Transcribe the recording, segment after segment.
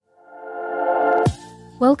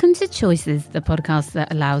Welcome to Choices, the podcast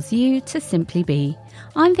that allows you to simply be.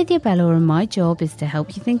 I'm Vidya Bella, and my job is to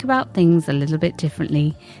help you think about things a little bit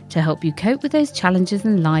differently, to help you cope with those challenges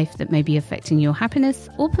in life that may be affecting your happiness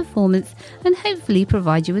or performance, and hopefully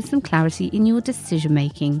provide you with some clarity in your decision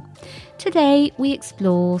making. Today we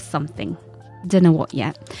explore something. Don't know what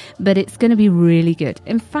yet, but it's going to be really good.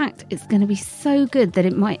 In fact, it's going to be so good that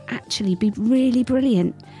it might actually be really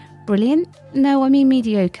brilliant. Brilliant? No, I mean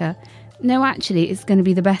mediocre. No, actually, it's going to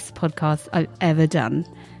be the best podcast I've ever done,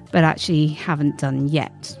 but actually haven't done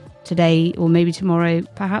yet. Today, or maybe tomorrow,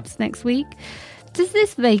 perhaps next week. Does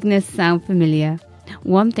this vagueness sound familiar?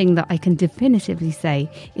 One thing that I can definitively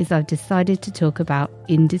say is I've decided to talk about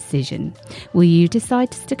indecision. Will you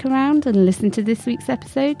decide to stick around and listen to this week's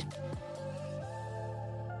episode?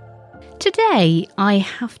 Today, I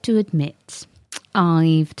have to admit,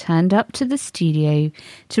 I've turned up to the studio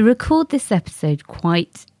to record this episode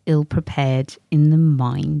quite ill-prepared in the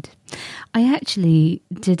mind. I actually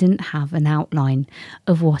didn't have an outline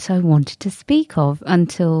of what I wanted to speak of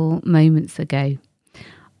until moments ago.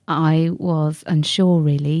 I was unsure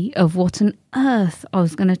really of what on earth I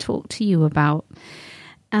was going to talk to you about.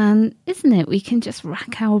 And isn't it, we can just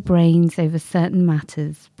rack our brains over certain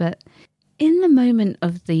matters, but in the moment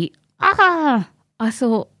of the I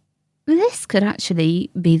thought this could actually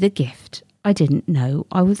be the gift I didn't know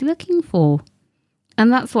I was looking for.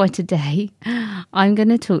 And that's why today I'm going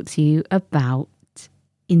to talk to you about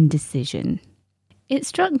indecision. It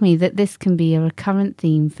struck me that this can be a recurrent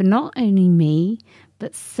theme for not only me,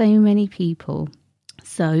 but so many people.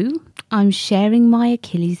 So I'm sharing my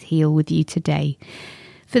Achilles heel with you today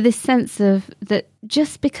for this sense of that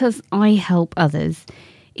just because I help others,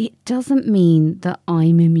 it doesn't mean that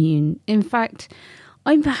I'm immune. In fact,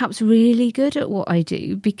 I'm perhaps really good at what I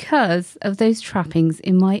do because of those trappings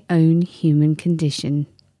in my own human condition.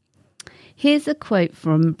 Here's a quote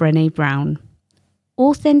from Brené Brown.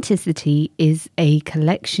 Authenticity is a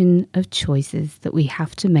collection of choices that we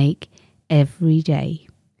have to make every day.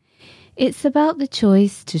 It's about the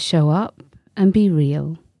choice to show up and be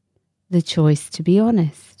real, the choice to be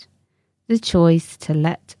honest, the choice to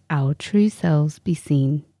let our true selves be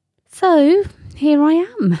seen. So, here I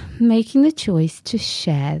am, making the choice to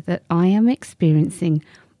share that I am experiencing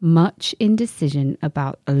much indecision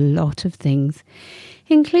about a lot of things,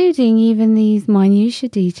 including even these minutiae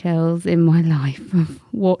details in my life of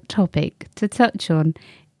what topic to touch on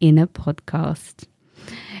in a podcast.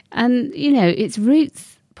 And, its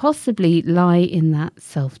roots possibly lie in that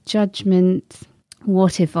self-judgment.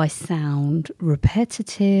 What if I sound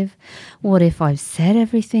repetitive? What if I've said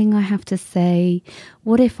everything I have to say?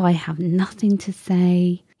 What if I have nothing to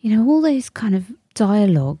say? All those kind of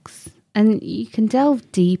dialogues. And you can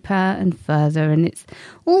delve deeper and further, and it's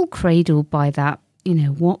all cradled by that,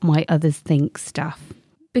 what might others think stuff.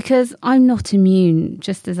 Because I'm not immune,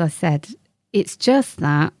 just as I said. It's just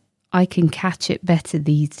that I can catch it better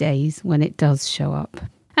these days when it does show up.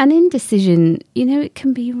 And indecision, it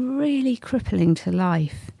can be really crippling to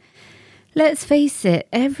life. Let's face it,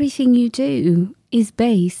 everything you do is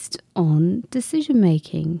based on decision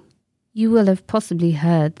making. You will have possibly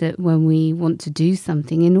heard that when we want to do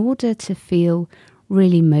something, in order to feel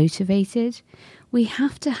really motivated, we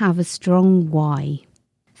have to have a strong why.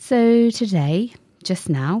 So today, just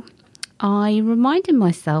now, I reminded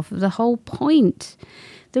myself of the whole point,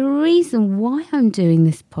 the reason why I'm doing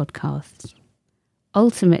this podcast.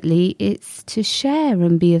 Ultimately, it's to share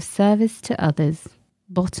and be of service to others.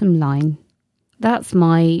 Bottom line. That's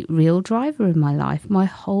my real driver in my life, my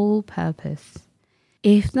whole purpose.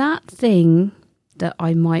 If that thing that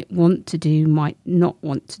I might want to do, might not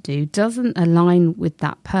want to do, doesn't align with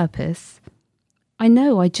that purpose, I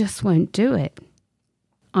know I just won't do it.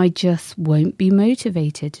 I just won't be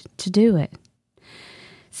motivated to do it.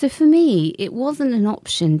 So for me, it wasn't an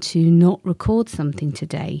option to not record something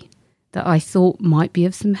today that I thought might be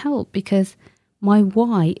of some help because my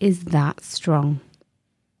why is that strong.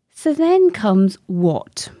 So then comes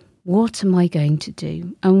what? What am I going to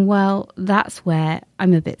do? And well, that's where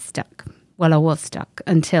I'm a bit stuck. Well, I was stuck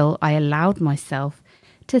until I allowed myself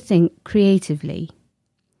to think creatively.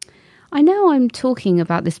 I know I'm talking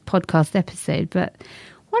about this podcast episode, but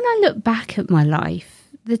when I look back at my life,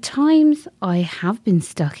 the times I have been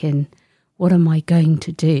stuck in, what am I going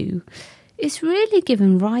to do? It's really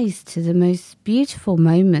given rise to the most beautiful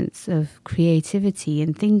moments of creativity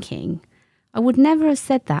and thinking. I would never have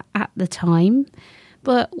said that at the time,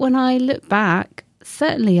 but when I look back,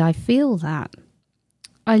 certainly I feel that.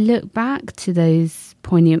 I look back to those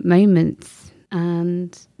poignant moments,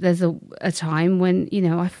 and there's a time when,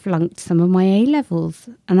 I flunked some of my A-levels,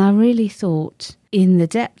 and I really thought in the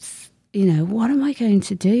depths what am I going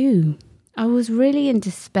to do? I was really in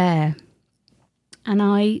despair. And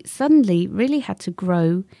I suddenly really had to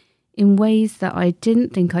grow in ways that I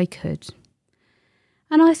didn't think I could.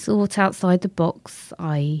 And I thought outside the box.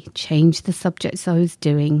 I changed the subjects I was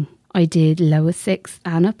doing. I did lower sixth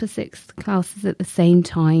and upper sixth classes at the same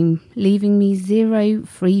time, leaving me 0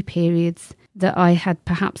 free periods that I had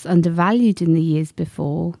perhaps undervalued in the years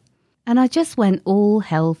before. And I just went all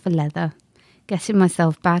hell for leather, getting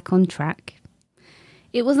myself back on track.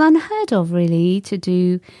 It was unheard of, really, to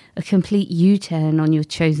do a complete U-turn on your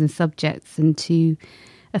chosen subjects and to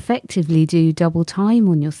effectively do double time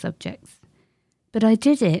on your subjects. But I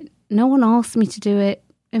did it. No one asked me to do it.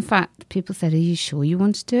 In fact, people said, "Are you sure you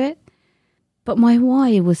want to do it?" But my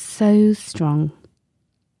why was so strong.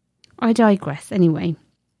 I digress anyway.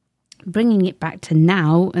 Bringing it back to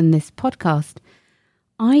now and this podcast,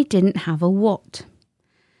 I didn't have a what.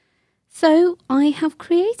 So I have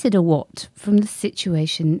created a what from the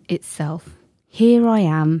situation itself. Here I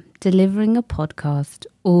am delivering a podcast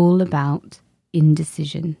all about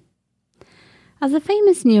indecision. As a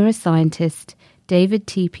famous neuroscientist, David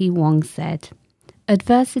T.P. Wong said,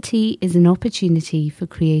 "Adversity is an opportunity for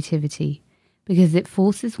creativity because it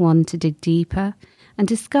forces one to dig deeper and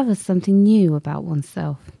discover something new about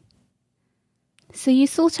oneself." So you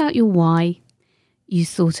sort out your why, you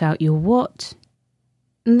sort out your what,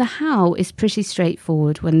 and the how is pretty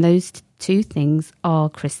straightforward when those two things are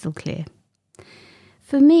crystal clear.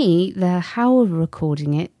 For me, the how of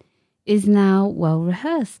recording it is now well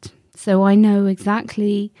rehearsed, so I know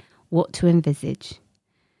exactly what to envisage.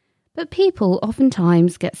 But people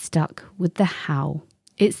oftentimes get stuck with the how.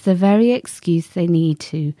 It's the very excuse they need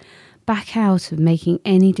to back out of making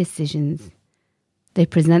any decisions. They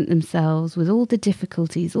present themselves with all the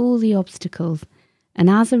difficulties, all the obstacles, and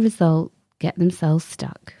as a result, get themselves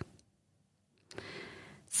stuck.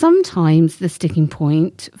 Sometimes the sticking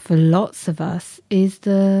point for lots of us is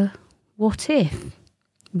the what if.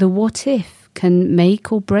 The what if can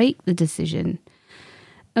make or break the decision.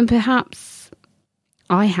 And perhaps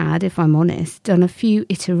I had, if I'm honest, done a few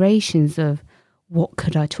iterations of what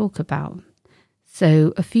could I talk about.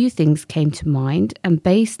 So a few things came to mind, and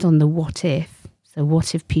based on the what if, so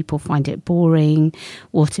what if people find it boring?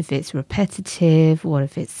 What if it's repetitive? What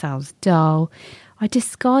if it sounds dull? I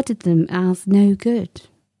discarded them as no good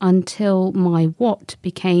until my what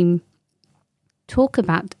became talk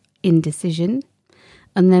about indecision.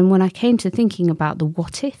 And then when I came to thinking about the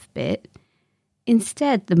what if bit,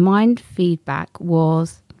 instead the mind feedback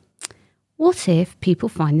was, what if people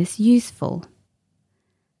find this useful?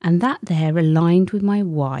 And that there aligned with my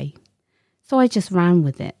why. So I just ran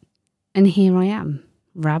with it. And here I am,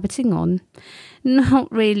 rabbiting on,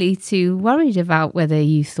 not really too worried about whether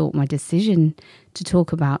you thought my decision to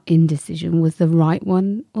talk about indecision was the right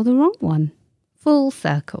one or the wrong one. Full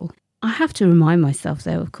circle. I have to remind myself,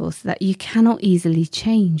 though, of course, that you cannot easily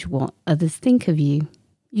change what others think of you.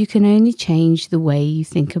 You can only change the way you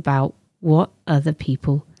think about what other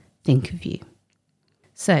people think of you.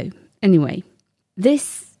 So, anyway,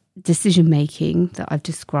 this decision-making that I've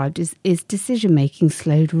described is decision-making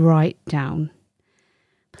slowed right down.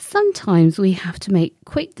 But sometimes we have to make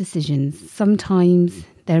quick decisions. Sometimes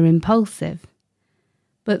they're impulsive.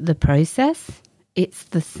 But the process, it's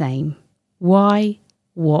the same. Why,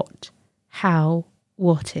 what, how,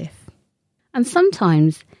 what if. And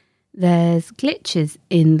sometimes there's glitches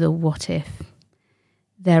in the what if.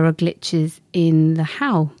 There are glitches in the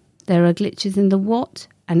how. There are glitches in the what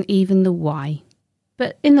and even the why.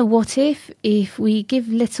 But in the what if we give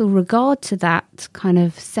little regard to that kind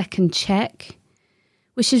of second check,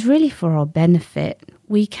 which is really for our benefit,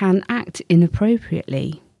 we can act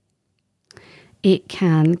inappropriately. It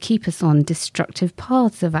can keep us on destructive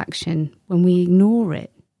paths of action when we ignore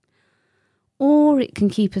it. Or it can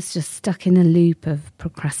keep us just stuck in a loop of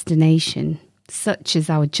procrastination, such as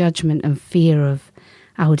our judgment and fear of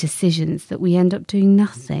our decisions, that we end up doing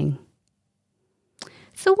nothing.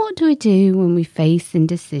 So what do we do when we face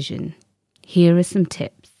indecision? Here are some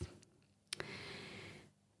tips.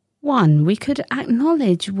 1, we could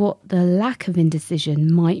acknowledge what the lack of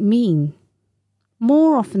indecision might mean.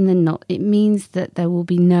 More often than not, it means that there will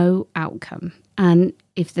be no outcome. And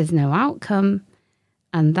if there's no outcome,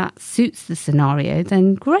 and that suits the scenario,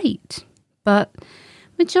 then great. But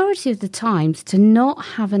majority of the times, to not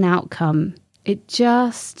have an outcome, it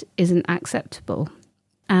just isn't acceptable.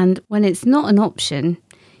 And when it's not an option,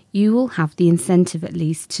 you will have the incentive at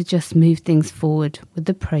least to just move things forward with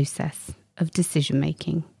the process of decision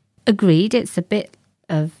making. Agreed, it's a bit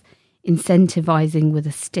of incentivizing with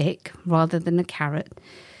a stick rather than a carrot.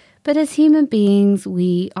 But as human beings,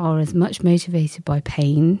 we are as much motivated by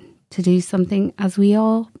pain, to do something as we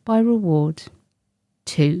are by reward.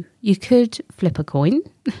 2, you could flip a coin.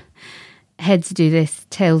 Heads do this,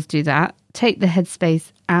 tails do that. Take the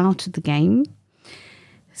headspace out of the game.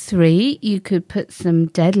 3, you could put some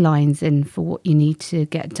deadlines in for what you need to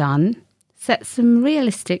get done. Set some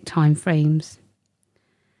realistic time frames.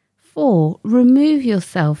 4, remove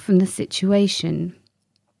yourself from the situation.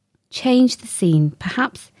 Change the scene,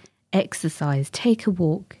 perhaps exercise, take a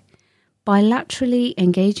walk. Bilaterally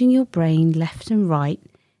engaging your brain left and right,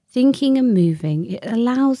 thinking and moving, it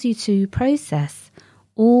allows you to process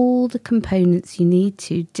all the components you need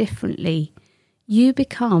to differently. You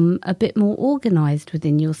become a bit more organised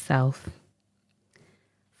within yourself.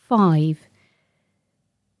 5,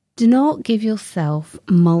 do not give yourself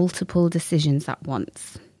multiple decisions at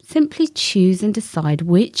once. Simply choose and decide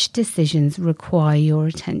which decisions require your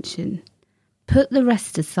attention. Put the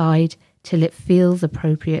rest aside till it feels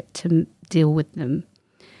appropriate to deal with them.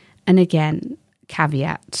 And again,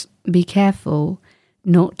 caveat, be careful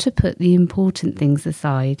not to put the important things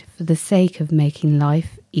aside for the sake of making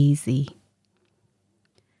life easy.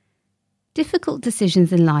 Difficult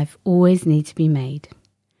decisions in life always need to be made.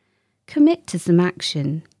 Commit to some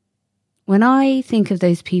action. When I think of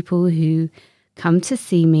those people who come to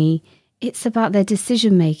see me, it's about their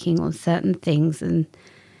decision making on certain things, and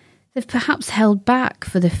they've perhaps held back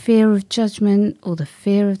for the fear of judgment or the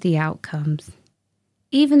fear of the outcomes.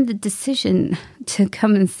 Even the decision to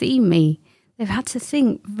come and see me, they've had to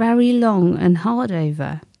think very long and hard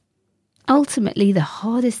over. Ultimately, the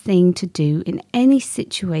hardest thing to do in any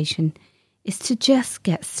situation is to just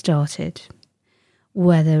get started.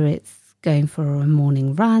 Whether it's going for a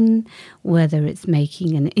morning run, whether it's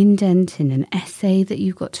making an indent in an essay that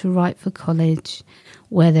you've got to write for college,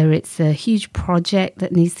 whether it's a huge project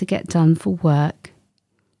that needs to get done for work.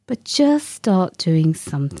 But just start doing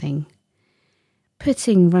something.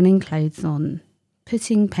 Putting running clothes on,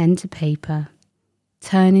 putting pen to paper,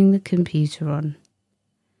 turning the computer on.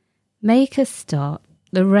 Make a start,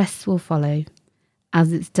 the rest will follow,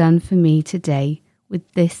 as it's done for me today with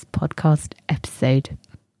this podcast episode.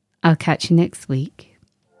 I'll catch you next week.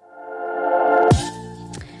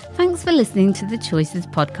 Thanks for listening to the Choices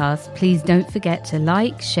podcast. Please don't forget to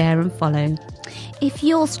like, share and follow. If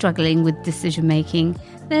you're struggling with decision making,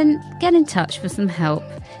 then get in touch for some help.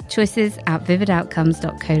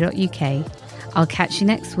 Choices@vividoutcomes.co.uk. I'll catch you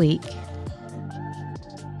next week.